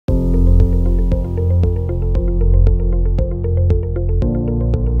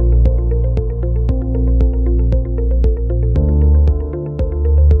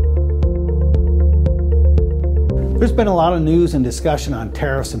There's been a lot of news and discussion on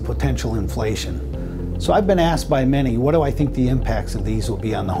tariffs and potential inflation. So I've been asked by many, what do I think the impacts of these will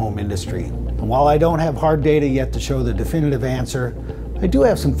be on the home industry? And while I don't have hard data yet to show the definitive answer, I do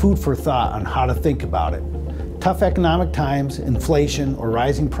have some food for thought on how to think about it. Tough economic times, inflation, or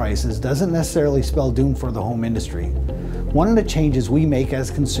rising prices doesn't necessarily spell doom for the home industry. One of the changes we make as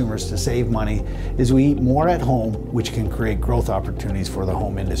consumers to save money is we eat more at home, which can create growth opportunities for the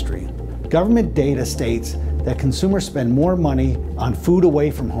home industry. Government data states that consumers spend more money on food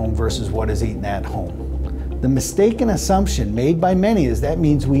away from home versus what is eaten at home. The mistaken assumption made by many is that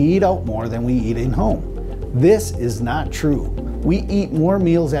means we eat out more than we eat in home. This is not true. We eat more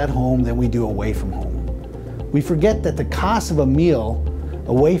meals at home than we do away from home. We forget that the cost of a meal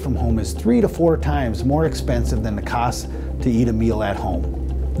away from home is 3 to 4 times more expensive than the cost to eat a meal at home.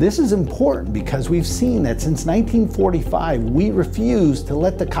 This is important because we've seen that since 1945, we refuse to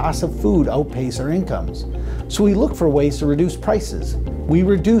let the cost of food outpace our incomes. So we look for ways to reduce prices. We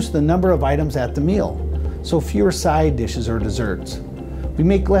reduce the number of items at the meal, so fewer side dishes or desserts. We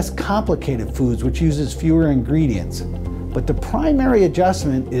make less complicated foods, which uses fewer ingredients. But the primary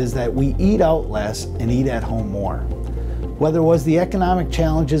adjustment is that we eat out less and eat at home more. Whether it was the economic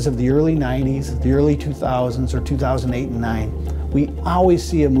challenges of the early 90s, the early 2000s, or 2008 and 9, we always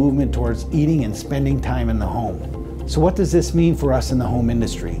see a movement towards eating and spending time in the home. So what does this mean for us in the home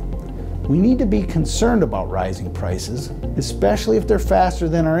industry? We need to be concerned about rising prices, especially if they're faster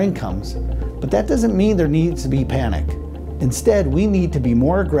than our incomes, but that doesn't mean there needs to be panic. Instead, we need to be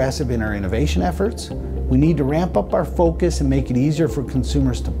more aggressive in our innovation efforts. We need to ramp up our focus and make it easier for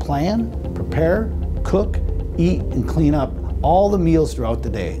consumers to plan, prepare, cook, eat, and clean up all the meals throughout the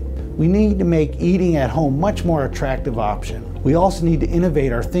day. We need to make eating at home much more attractive option. We also need to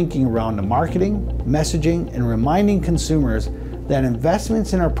innovate our thinking around the marketing, messaging, and reminding consumers that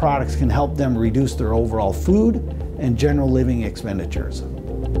investments in our products can help them reduce their overall food and general living expenditures.